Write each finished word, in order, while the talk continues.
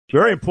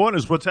Very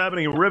important is what's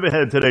happening in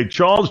Riverhead today.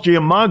 Charles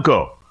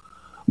Giamanco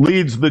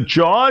leads the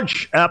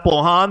charge.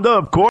 Apple Honda,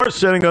 of course,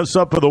 setting us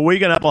up for the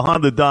weekend.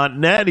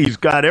 AppleHonda.net. He's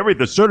got everything.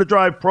 The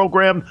CertaDrive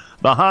program,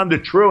 the Honda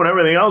True, and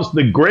everything else.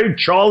 The great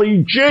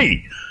Charlie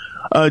G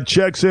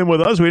checks in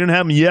with us. We didn't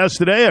have him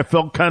yesterday. I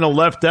felt kind of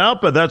left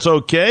out, but that's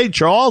okay.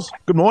 Charles,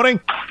 good morning.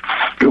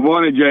 Good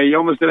morning, Jay. You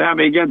almost didn't have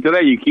me again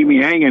today. You keep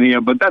me hanging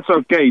here, but that's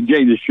okay,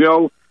 Jay. The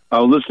show,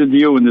 I'll listen to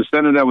you and the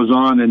Senate that was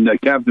on and the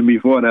captain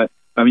before that.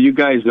 I mean, you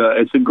guys,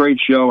 it's a great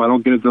show. I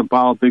don't get into the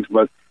politics,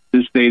 but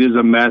this state is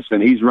a mess,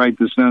 and he's right,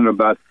 the Senator,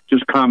 about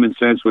just common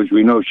sense, which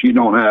we know she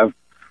don't have.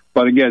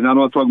 But again, I don't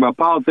want to talk about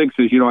politics,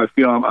 as I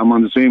feel I'm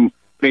on the same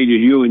page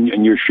as you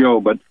and your show.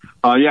 But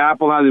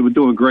Apple Honda, they were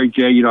doing great,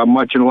 Jay. I'm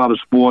watching a lot of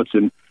sports,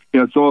 and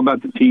it's all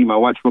about the team. I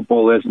watched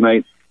football last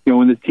night.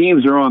 When the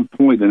teams are on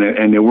point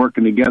and they're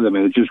working together,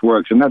 man, it just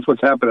works. And that's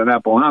what's happened at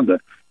Apple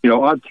Honda.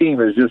 Our team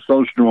is just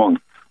so strong.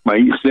 My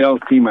sales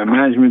team, my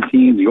management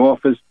team, the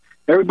office,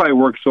 everybody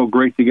works so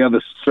great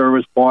together,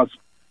 service, parts.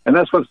 And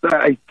that's what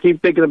I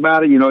keep thinking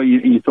about it.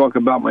 You talk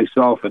about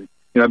myself, and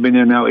I've been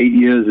there now 8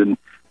 years, and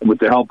with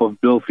the help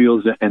of Bill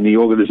Fields and the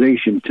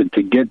organization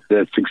to get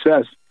that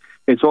success,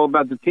 it's all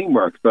about the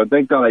teamwork. So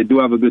thank God I do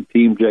have a good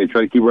team, Jay.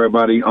 Try to keep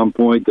everybody on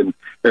point and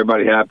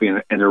everybody happy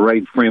and the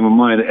right frame of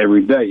mind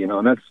every day.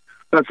 And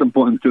that's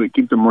important too.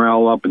 Keep the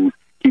morale up and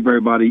keep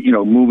everybody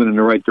moving in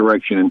the right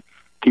direction and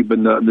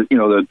keeping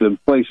the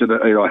place at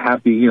a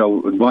happy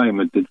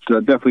environment. It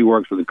definitely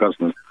works for the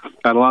customers.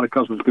 I had a lot of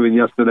customers come in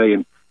yesterday,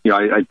 and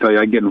I tell you,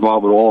 I get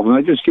involved with all of them.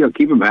 I just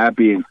keep them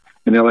happy, and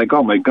they're like,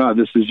 oh my God,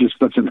 this is just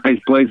such a nice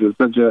place. It's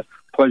such a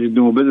pleasure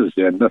doing business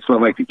there. That's what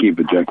I like to keep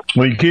it, Jack.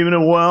 Well, you're keeping it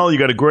well. You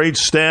got a great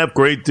staff,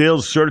 great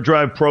deals.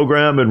 CertaDrive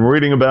program, and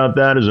reading about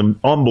that is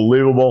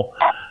unbelievable.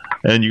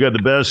 And you got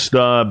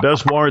the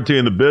best warranty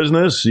in the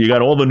business. You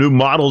got all the new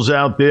models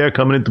out there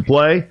coming into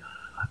play.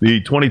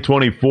 The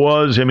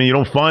 2024s. I mean, you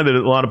don't find it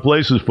at a lot of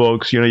places,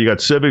 folks. You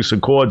got Civics,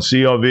 Accord,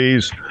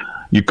 CR-Vs.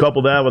 You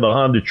couple that with a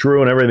Honda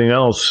True and everything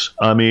else.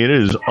 I mean, it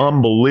is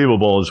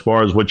unbelievable as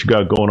far as what you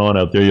got going on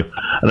out there.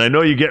 And I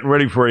know you're getting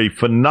ready for a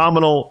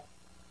phenomenal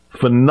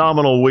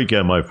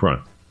weekend, my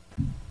friend.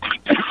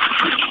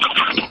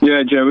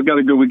 Yeah, Jay, we got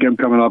a good weekend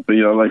coming up.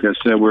 Like I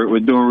said, we're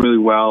doing really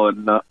well.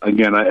 And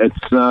again,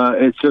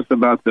 it's just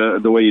about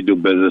the way you do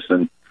business,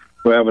 and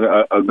we're having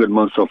a good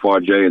month so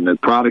far, Jay. And the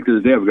product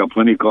is there. We've got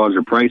plenty of cars.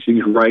 The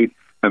pricing's right.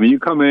 I mean, you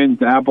come in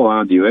to Apple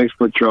Honda, you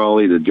expert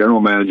Charlie, the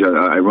general manager.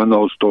 I run the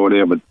whole store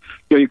there, but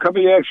you come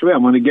in, actually,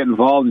 I'm going to get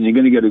involved, and you're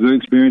going to get a good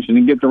experience, and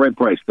you get the right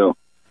price, though.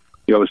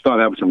 We start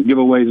having some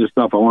giveaways and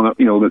stuff. I want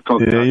to, let's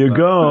talk about. There you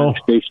go.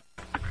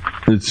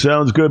 It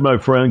sounds good, my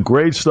friend.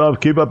 Great stuff.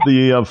 Keep up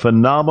the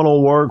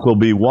phenomenal work. We'll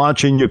be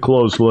watching you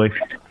closely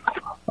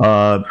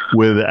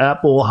with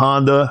Apple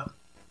Honda.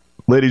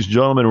 Ladies and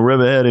gentlemen,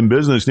 Riverhead in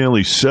business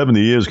nearly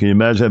 70 years. Can you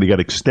imagine that? They got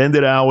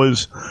extended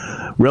hours,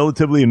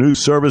 relatively a new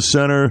service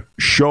center,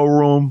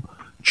 showroom.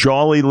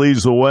 Charlie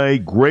leads the way.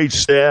 Great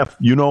staff.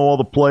 All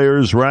the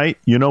players, right?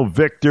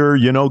 Victor.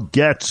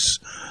 Getz.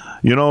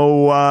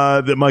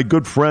 That my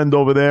good friend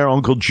over there,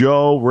 Uncle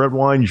Joe, Red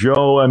Wine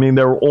Joe. I mean,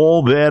 they're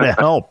all there to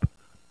help.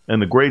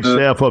 And the great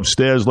staff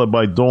upstairs led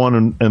by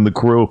Dawn and the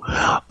crew.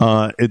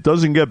 It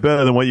doesn't get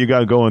better than what you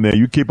got going there.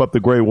 You keep up the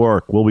great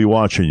work. We'll be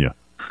watching you.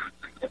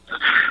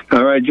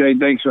 All right, Jay,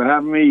 thanks for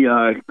having me.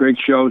 Great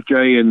show,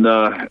 Jay, and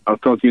I'll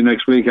talk to you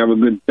next week. Have a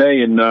good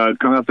day, and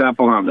come out to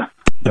Apple Honda.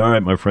 All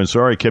right, my friend.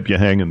 Sorry I kept you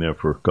hanging there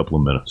for a couple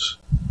of minutes.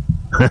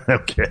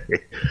 Okay.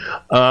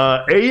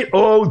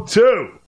 8:02.